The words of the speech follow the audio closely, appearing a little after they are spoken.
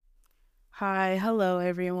Hi, hello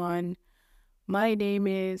everyone. My name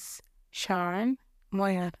is Sharon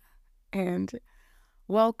Muah, and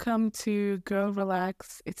welcome to Girl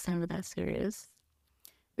Relax. It's never that serious.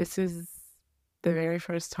 This is the very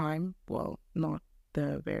first time. Well, not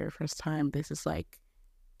the very first time. This is like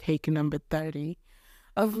take number 30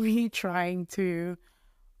 of me trying to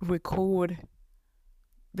record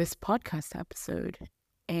this podcast episode.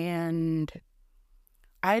 And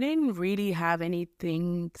I didn't really have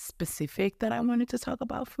anything specific that I wanted to talk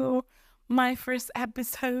about for my first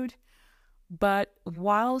episode. But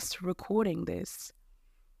whilst recording this,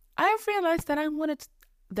 I realized that I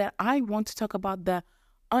want to talk about the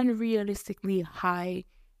unrealistically high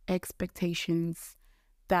expectations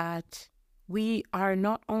that we are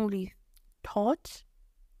not only taught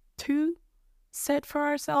to set for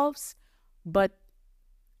ourselves, but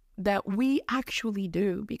that we actually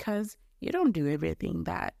do, because you don't do everything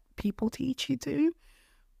that people teach you to.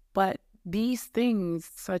 But these things,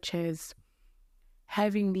 such as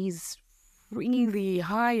having these really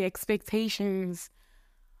high expectations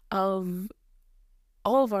of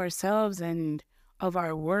all of ourselves and of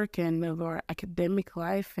our work and of our academic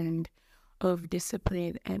life and of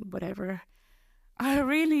discipline and whatever, are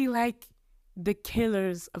really like the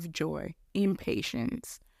killers of joy,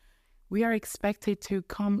 impatience. We are expected to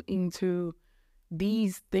come into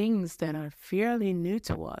these things that are fairly new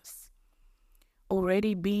to us,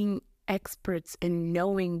 already being experts in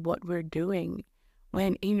knowing what we're doing,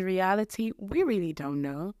 when in reality, we really don't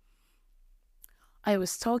know. I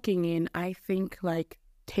was talking in, I think, like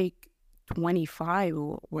take 25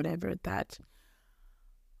 or whatever, that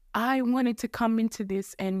I wanted to come into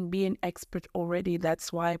this and be an expert already.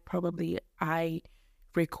 That's why probably I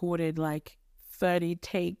recorded like 30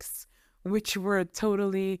 takes, which were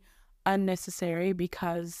totally unnecessary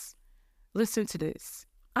because, listen to this.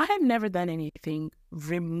 I have never done anything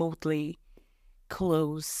remotely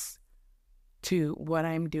close to what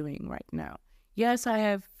I'm doing right now. Yes, I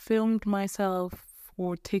have filmed myself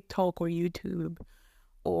for TikTok or YouTube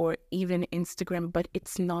or even Instagram, but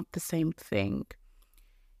it's not the same thing.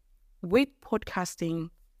 With podcasting,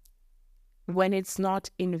 when it's not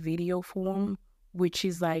in video form, which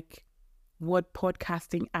is like what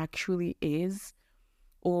podcasting actually is,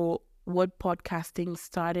 or what podcasting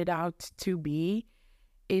started out to be,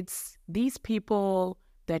 it's these people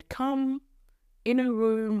that come in a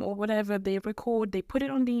room or whatever, they record, they put it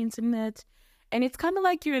on the internet, and it's kind of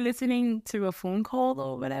like you're listening to a phone call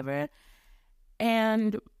or whatever.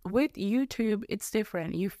 And with YouTube, it's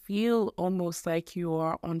different. You feel almost like you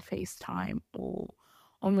are on FaceTime or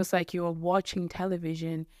almost like you are watching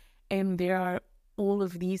television, and there are all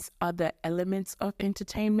of these other elements of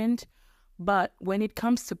entertainment. But when it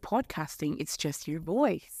comes to podcasting, it's just your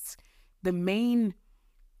voice. The main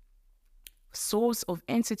source of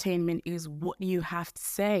entertainment is what you have to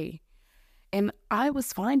say. And I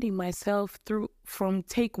was finding myself from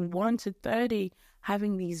take 1 to 30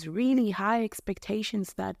 having these really high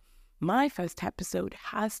expectations that my first episode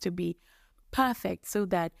has to be perfect so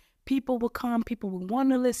that people will come, people will want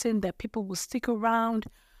to listen, that people will stick around.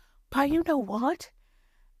 But you know what?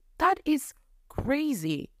 That is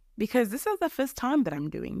crazy, because this is the first time that I'm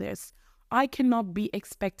doing this. I cannot be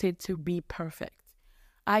expected to be perfect.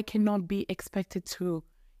 I cannot be expected to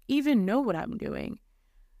even know what I'm doing.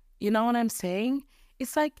 You know what I'm saying?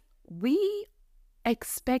 It's like we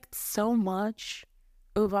expect so much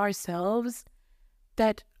of ourselves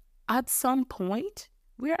that at some point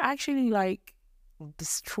we're actually like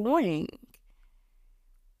destroying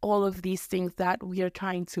all of these things that we are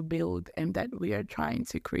trying to build and that we are trying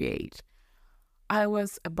to create. I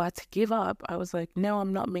was about to give up. I was like, no,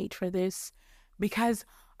 I'm not made for this, because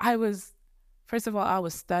first of all, I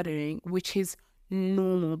was stuttering, which is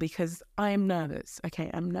normal because I'm nervous.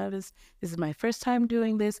 Okay, I'm nervous. This is my first time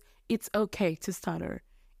doing this. It's okay to stutter.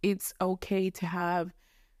 It's okay to have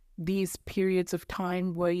these periods of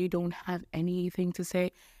time where you don't have anything to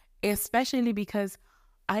say, especially because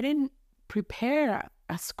I didn't prepare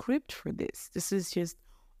a script for this. This is just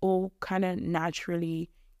all kind of naturally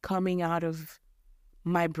coming out of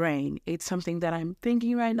my brain. It's something that I'm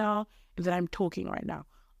thinking right now and that I'm talking right now.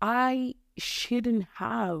 I shouldn't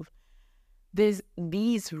have these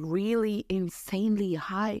really insanely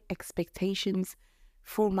high expectations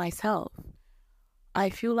for myself. I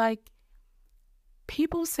feel like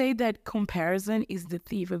people say that comparison is the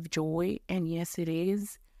thief of joy, and yes, it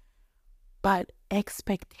is. But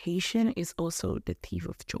expectation is also the thief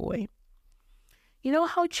of joy. You know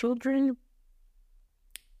how children,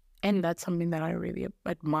 and that's something that I really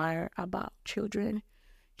admire about children.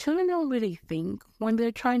 Children don't really think when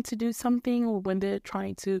they're trying to do something or when they're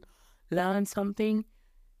trying to learn something.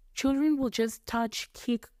 Children will just touch,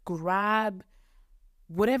 kick, grab,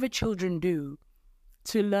 whatever children do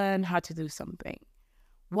to learn how to do something.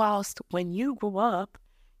 Whilst when you grow up,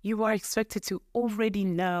 you are expected to already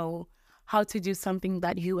know how to do something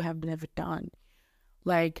that you have never done.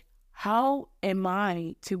 Like, how am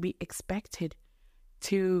I to be expected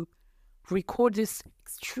to record this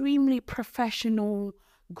extremely professional,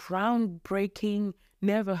 groundbreaking,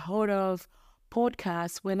 never heard of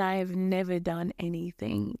podcast when I have never done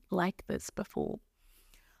anything like this before?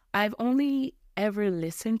 I've only ever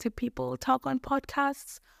listened to people talk on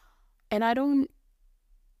podcasts, and I don't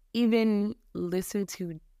even listen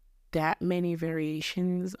to that many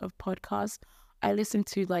variations of podcasts. I listen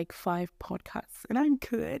to like 5 podcasts and I'm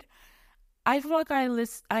good. I feel like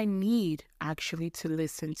I need actually to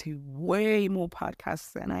listen to way more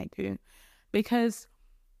podcasts than I do, because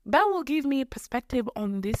that will give me a perspective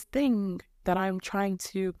on this thing that I'm trying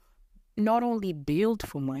to not only build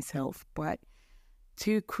for myself, but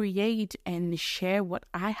to create and share what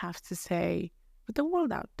I have to say with the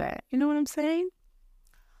world out there. You know what I'm saying?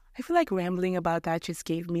 I feel like rambling about that just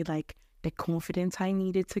gave me like the confidence I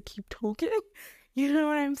needed to keep talking. You know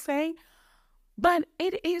what I'm saying? But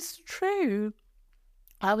it is true.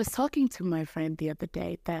 I was talking to my friend the other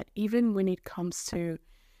day that even when it comes to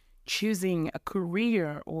choosing a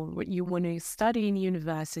career or what you want to study in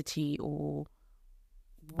university or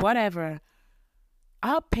whatever,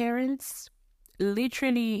 our parents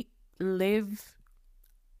literally live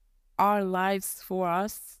our lives for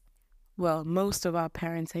us. Well, most of our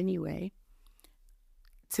parents anyway,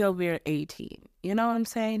 till we're 18. You know what I'm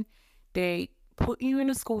saying? They put you in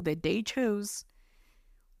a school that they chose.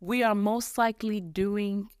 We are most likely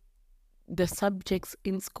doing the subjects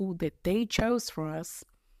in school that they chose for us.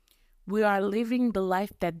 We are living the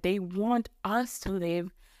life that they want us to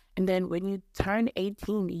live. And then when you turn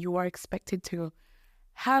 18, you are expected to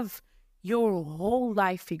have your whole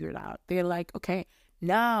life figured out. They're like, okay,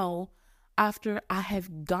 now after I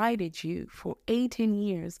have guided you for 18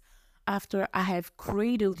 years, after I have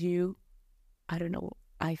cradled you, I don't know,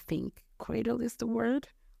 I think cradle is the word.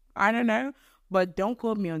 I don't know, but don't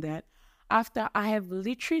quote me on that. After I have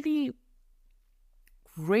literally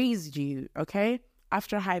raised you, okay?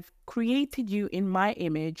 After I've created you in my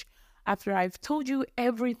image, after I've told you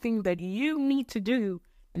everything that you need to do,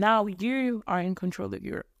 now you are in control of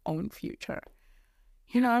your own future.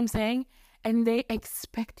 You know what I'm saying? And they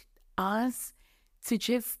expect us to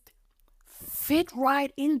just fit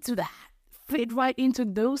right into that, fit right into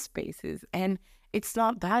those spaces. And it's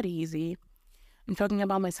not that easy. I'm talking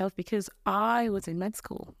about myself because I was in med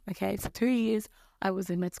school, okay? For 2 years, I was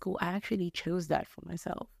in med school. I actually chose that for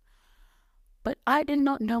myself. But I did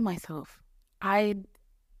not know myself. I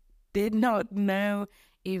did not know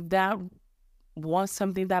if that was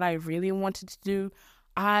something that I really wanted to do.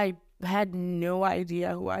 I had no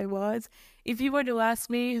idea who I was. If you were to ask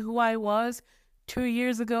me who I was 2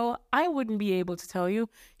 years ago, I wouldn't be able to tell you.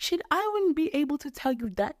 Shit, I wouldn't be able to tell you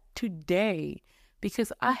that today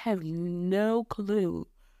because I have no clue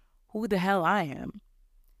who the hell I am.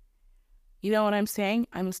 You know what I'm saying?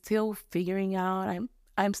 I'm still figuring out.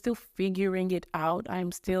 I'm still figuring it out.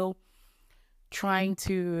 I'm still trying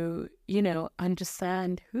to,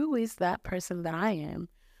 understand who is that person that I am?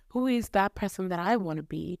 Who is that person that I want to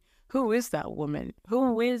be? Who is that woman?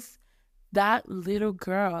 Who is that little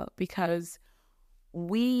girl? Because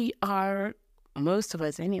we are, most of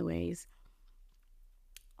us anyways,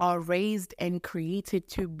 are raised and created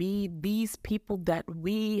to be these people that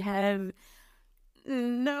we have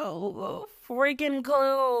no freaking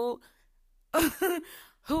clue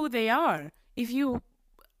who they are.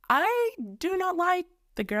 I do not like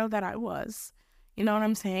the girl that I was. You know what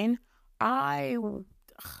I'm saying? I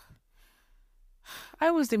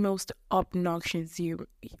was the most obnoxious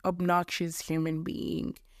human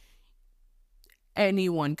being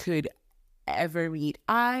anyone could ever meet.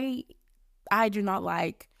 I do not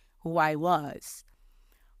like who I was.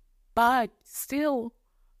 But still,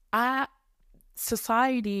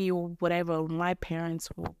 society or whatever, my parents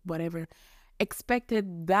or whatever,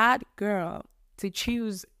 expected that girl to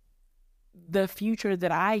choose the future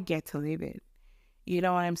that I get to live in. You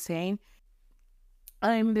know what I'm saying?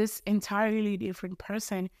 I'm this entirely different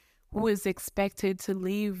person who is expected to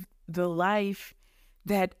live the life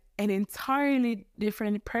that an entirely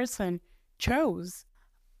different person chose.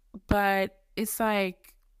 But it's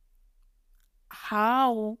like,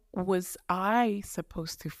 how was I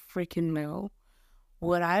supposed to freaking know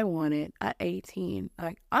what I wanted at 18?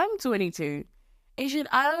 Like, I'm 22. And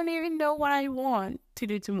I don't even know what I want to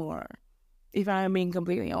do tomorrow, if I'm being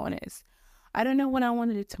completely honest. I don't know what I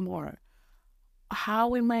want to do tomorrow.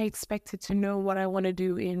 how am I expected to know what I want to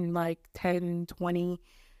do in like 10, 20,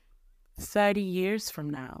 30 years from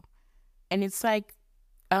now? And it's like,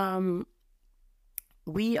 um,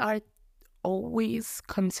 we are always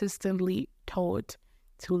consistently taught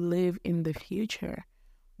to live in the future.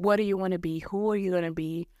 What do you want to be? Who are you going to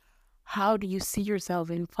be? How do you see yourself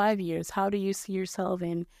in 5 years? How do you see yourself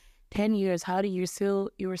in 10 years? How do you see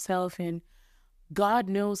yourself in God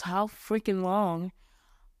knows how freaking long?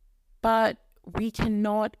 But we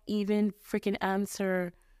cannot even freaking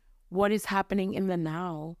answer what is happening in the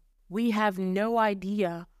now. We have no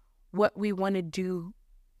idea what we want to do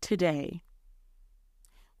today.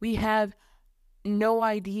 We have no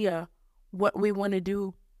idea what we want to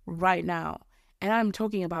do right now. And I'm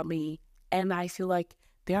talking about me. And I feel like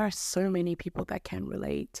there are so many people that can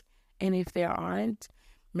relate. And if there aren't,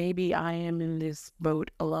 maybe I am in this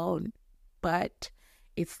boat alone. But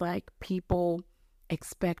it's like people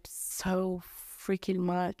expect so freaking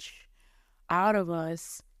much out of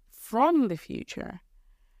us from the future.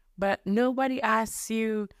 But nobody asks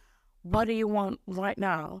you, what do you want right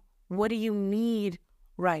now? What do you need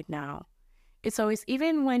right now? It's always,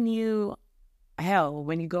 even when you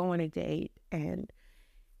go on a date and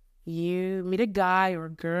you meet a guy or a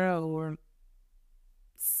girl or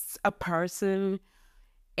a person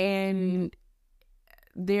and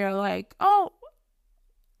they're like, oh,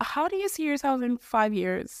 how do you see yourself in 5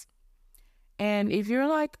 years? And if you're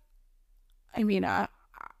like, I mean, I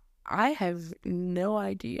have no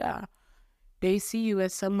idea. They see you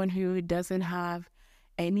as someone who doesn't have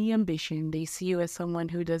any ambition. They see you as someone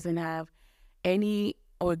who doesn't have any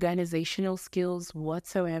organizational skills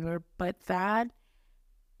whatsoever. But that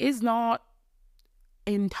is not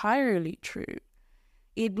entirely true.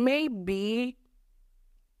 It may be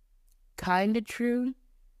kind of true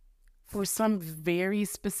for some very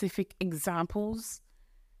specific examples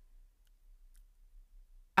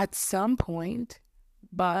at some point,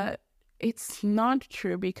 but it's not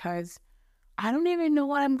true because I don't even know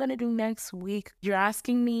what I'm going to do next week. You're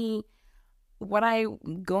asking me what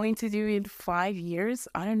I'm going to do in 5 years?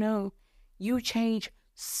 I don't know. You change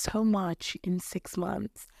so much in 6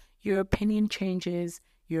 months. Your opinion changes,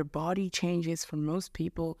 your body changes for most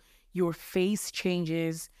people, your face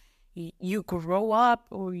changes. You grow up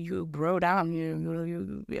or you grow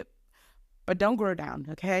down. But don't grow down,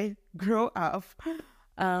 okay? Grow up.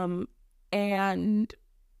 And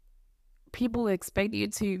people expect you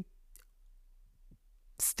to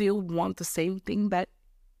still want the same thing that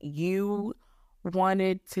you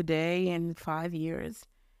wanted today in 5 years.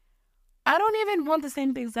 I don't even want the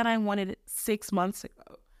same things that I wanted 6 months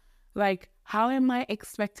ago. Like, how am I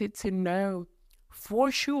expected to know for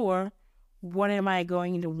sure what am I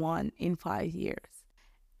going to want in 5 years?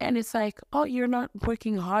 And it's like, oh, you're not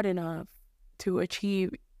working hard enough to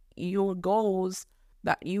achieve your goals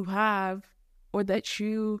that you have or that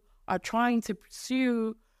you are trying to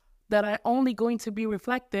pursue that are only going to be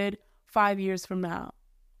reflected 5 years from now.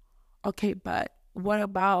 Okay, but what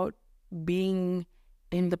about being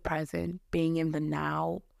in the present, being in the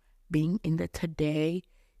now, being in the today,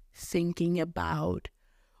 thinking about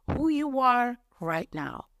who you are right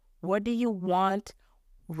now? What do you want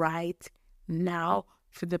right now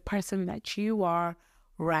for the person that you are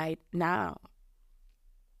right now?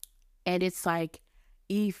 And it's like,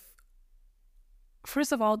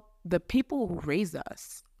 first of all, the people who raised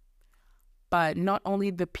us, but not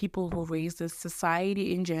only the people who raised us,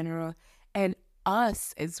 society in general, and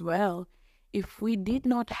us as well, if we did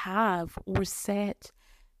not have or set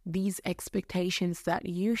these expectations that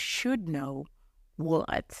you should know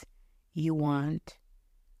what you want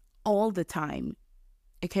all the time,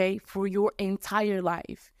 okay, for your entire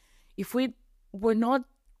life. If we were not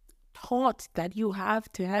taught that you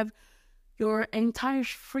have to have your entire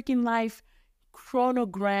freaking life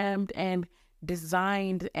chronogrammed and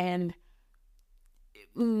designed and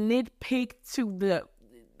nitpicked to the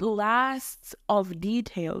last of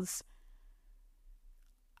details,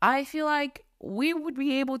 I feel like we would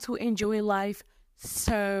be able to enjoy life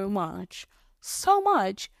so much,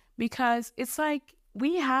 because it's like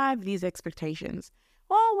we have these expectations.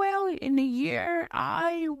 Oh, well, in a year,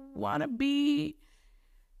 I want to be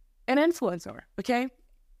an influencer, okay?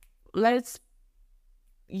 Let's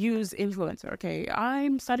use influencer, okay?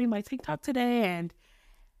 I'm starting my TikTok today, and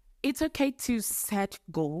it's okay to set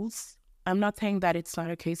goals. I'm not saying that it's not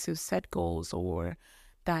okay to set goals or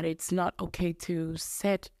that it's not okay to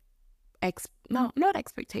set not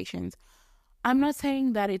expectations. I'm not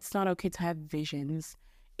saying that it's not okay to have visions.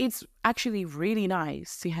 It's actually really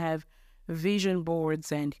nice to have vision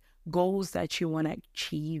boards and goals that you want to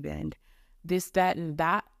achieve and this, that, and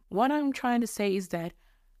that. What I'm trying to say is that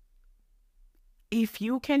If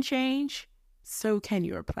you can change, so can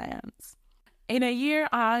your plans. In a year,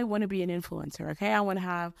 I want to be an influencer, okay? I want to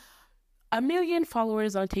have 1 million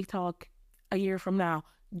followers on TikTok a year from now.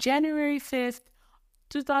 January 5th,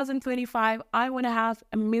 2025, I want to have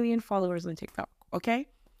 1 million followers on TikTok, okay?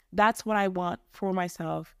 That's what I want for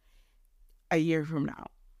myself a year from now.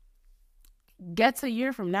 Gets a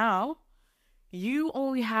year from now, you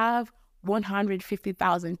only have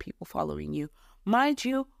 150,000 people following you. Mind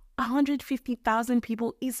you, 150,000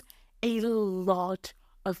 people is a lot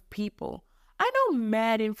of people. I know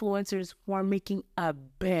mad influencers who are making a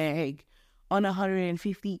bag on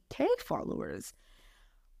 150K followers.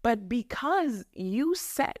 But because you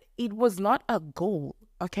said it was not a goal,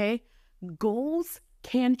 okay? Goals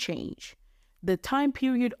can change. The time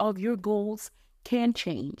period of your goals can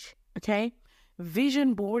change, okay?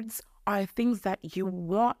 Vision boards are things that you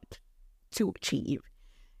want to achieve.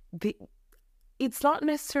 It's not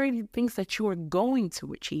necessarily things that you are going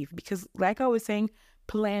to achieve because, like I was saying,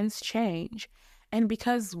 plans change. And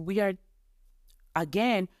because we are,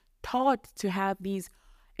 again, taught to have these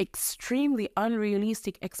extremely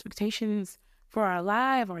unrealistic expectations for our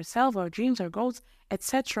life, ourselves, our dreams, our goals,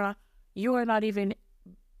 etc., you are not even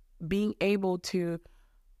being able to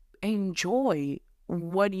enjoy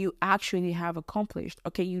what you actually have accomplished.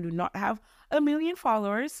 Okay, you do not have 1 million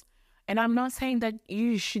followers, and I'm not saying that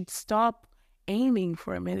you should stop aiming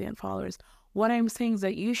for 1 million followers. What I'm saying is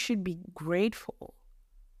that you should be grateful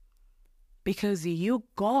because you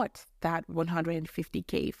got that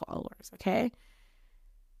 150K followers, okay?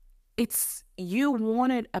 It's you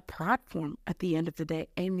wanted a platform at the end of the day,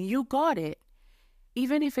 and you got it.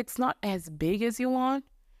 Even if it's not as big as you want,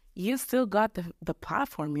 you still got the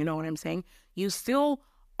platform, you know what I'm saying? You still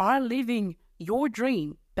are living your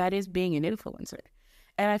dream, that is being an influencer.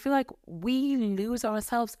 And I feel like we lose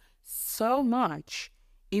ourselves so much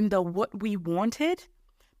in the what we wanted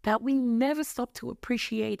that we never stop to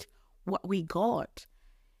appreciate what we got.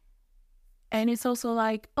 And it's also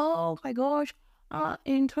like, oh my gosh,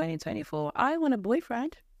 in 2024, I want a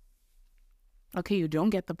boyfriend. Okay, you don't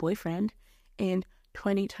get the boyfriend in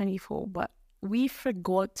 2024, but we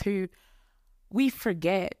forget to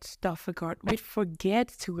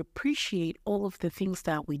appreciate all of the things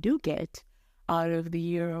that we do get out of the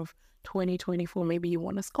year of 2024. Maybe you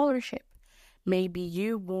won a scholarship. Maybe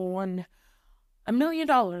you won $1 million,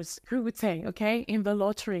 who would say, okay, in the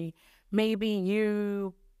lottery. Maybe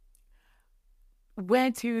you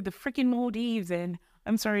went to the freaking Maldives, and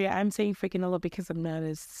I'm sorry, I'm saying freaking a lot because I'm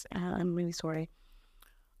nervous. I'm really sorry.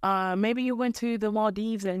 Maybe you went to the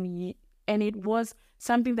Maldives and it was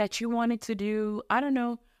something that you wanted to do. I don't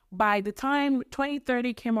know. By the time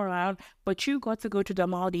 2030 came around, but you got to go to the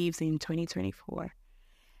Maldives in 2024.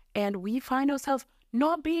 And we find ourselves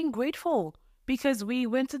not being grateful because we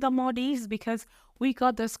went to the Maldives, because we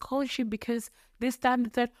got the scholarship, because this, that,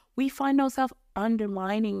 and that. We find ourselves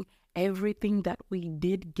undermining everything that we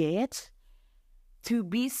did get to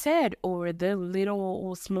be said, or the little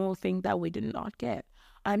or small thing that we did not get.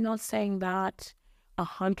 I'm not saying that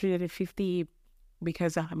 150,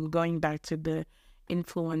 because I'm going back to the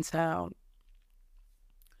influencer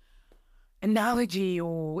analogy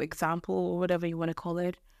or example or whatever you want to call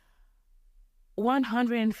it.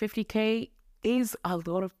 150K is a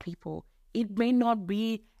lot of people. It may not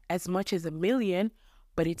be as much as 1 million,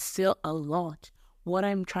 but it's still a lot. What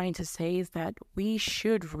I'm trying to say is that we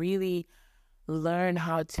should really learn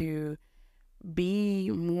how to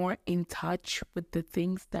be more in touch with the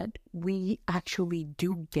things that we actually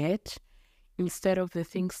do get instead of the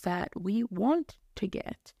things that we want to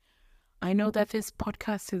get. I know that this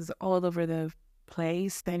podcast is all over the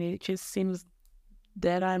place, and it just seems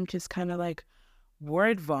that I'm just kind of like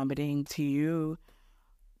word vomiting to you.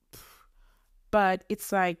 But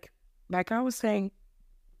it's like I was saying,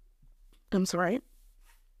 I'm sorry,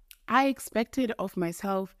 I expected of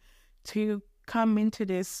myself to come into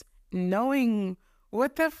this knowing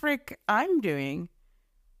what the frick I'm doing.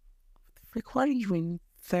 What are you in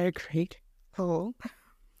third grade? Oh,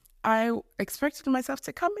 I expected myself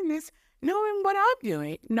to come in this knowing what I'm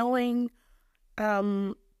doing, knowing,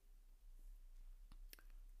 oh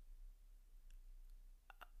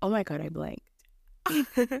my God, I blanked.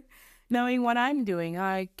 Knowing what I'm doing.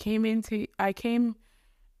 I came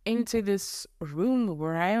into this room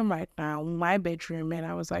where I am right now, my bedroom, and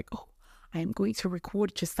I was like, oh, I am going to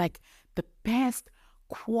record just like the best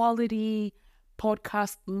quality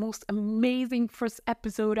podcast, most amazing first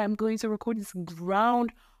episode. I'm going to record this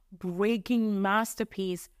groundbreaking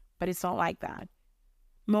masterpiece, but it's not like that.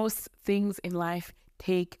 Most things in life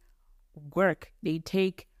take work. They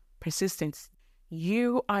take persistence.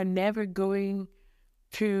 You are never going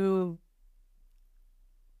to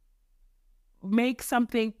make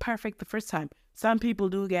something perfect the first time. Some people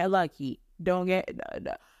do get lucky. Don't get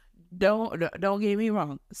me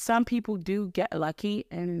wrong. Some people do get lucky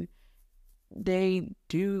and they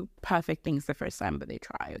do perfect things the first time, but they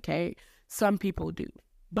try. Okay, some people do,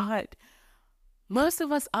 but most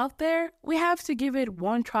of us out there, we have to give it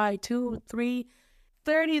one try, two, three,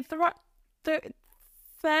 30,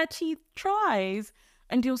 30 tries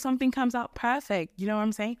until something comes out perfect. You know what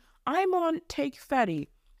I'm saying? I'm on take 30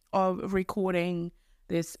 of recording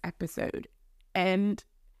this episode. And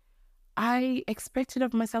I expected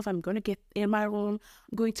of myself, I'm going to get in my room,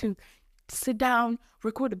 I'm going to sit down,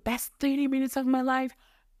 record the best 30 minutes of my life.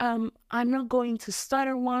 I'm not going to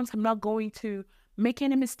stutter once. I'm not going to make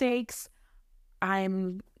any mistakes.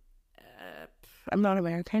 I'm not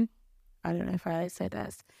American. I don't know if I said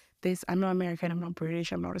this. I'm not American. I'm not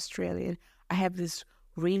British. I'm not Australian. I have this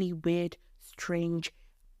really weird, strange,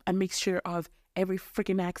 a mixture of every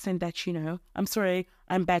freaking accent that you know. I'm sorry.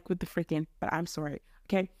 I'm back with the freaking, but I'm sorry.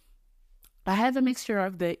 Okay. I have a mixture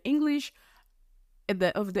of the English,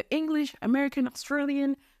 American,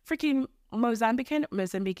 Australian, freaking Mozambican.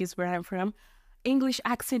 Mozambique is where I'm from. English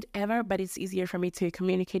accent ever, but it's easier for me to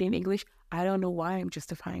communicate in English. I don't know why I'm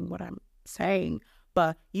justifying what I'm saying,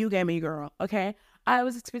 but you get me, girl. Okay. I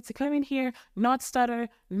was expected to come in here, not stutter,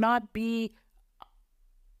 not be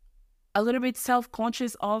a little bit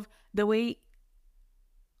self-conscious of the way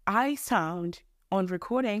I sound on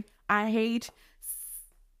recording. I hate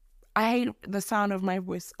the sound of my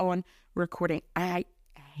voice on recording. I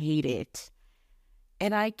hate it.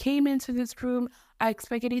 And I came into this room, I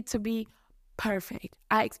expected it to be perfect.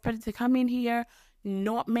 I expected to come in here,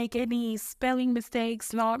 not make any spelling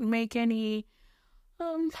mistakes, not make any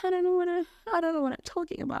I don't know what I'm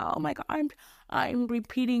talking about. Oh my god, I'm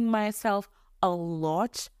repeating myself a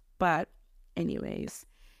lot, but anyways.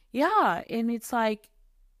 Yeah, and it's like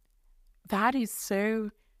that is so,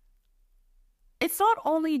 it's not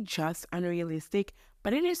only just unrealistic,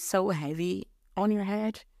 but it is so heavy on your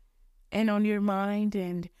head and on your mind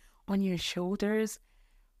and on your shoulders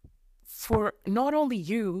for not only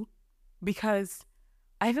you, because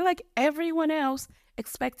I feel like everyone else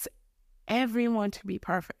expects everyone to be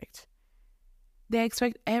perfect. They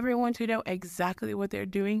expect everyone to know exactly what they're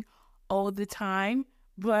doing all the time,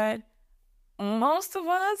 but most of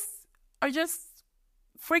us are just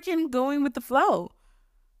freaking going with the flow.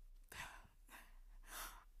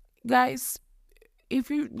 Guys, if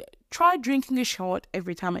you try drinking a shot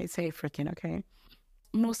every time I say freaking, okay?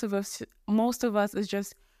 Most of us is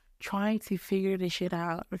just trying to figure this shit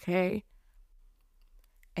out, okay?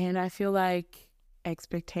 And I feel like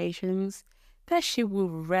expectations, that shit will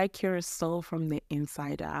wreck your soul from the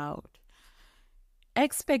inside out.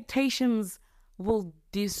 Expectations will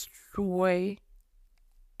destroy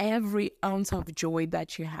every ounce of joy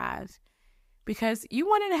that you have. Because you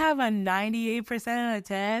wanted to have a 98% on a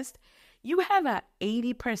test, you have a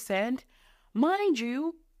 80%. Mind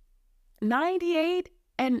you, 98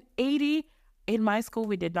 and 80, in my school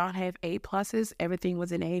we did not have A pluses. Everything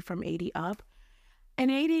was an A from 80 up. And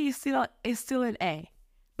 80 is still an A.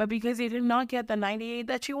 But because you did not get the 98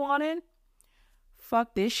 that you wanted,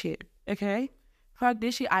 fuck this shit, okay? Fuck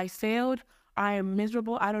this shit. I failed. I am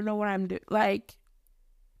miserable. I don't know what I'm doing. Like,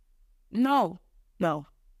 no.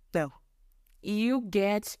 You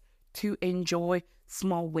get to enjoy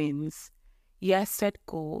small wins. Yes, set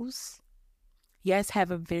goals. Yes,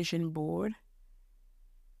 have a vision board.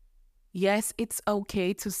 Yes, it's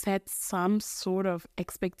okay to set some sort of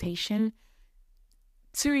expectation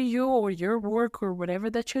to you or your work or whatever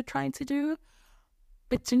that you're trying to do,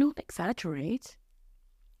 but do not exaggerate.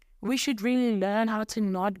 We should really learn how to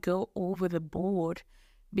not go over the board,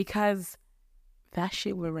 because that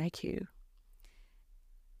shit will wreck you.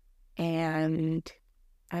 And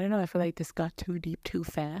I don't know, I feel like this got too deep too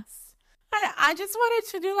fast. I just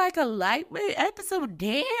wanted to do like a lightweight episode,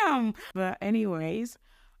 damn. But anyways,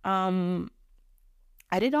 I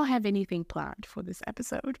did not have anything planned for this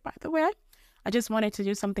episode, by the way. I just wanted to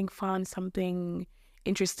do something fun, something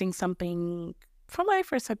interesting, something from my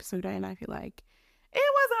first episode, and I feel like it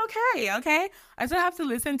was okay. I still have to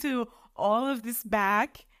listen to all of this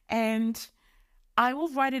back, and I will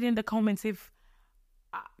write it in the comments if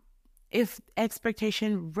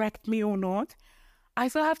expectation wrecked me or not. I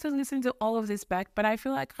still have to listen to all of this back, but I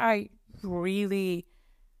feel like I really,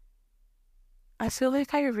 I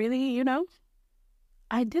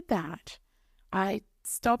did that. I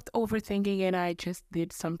stopped overthinking and I just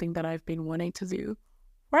did something that I've been wanting to do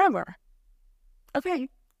forever. Okay,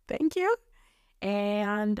 thank you.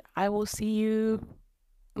 And I will see you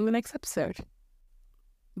in the next episode.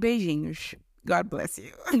 Beijinhos. God bless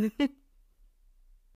you.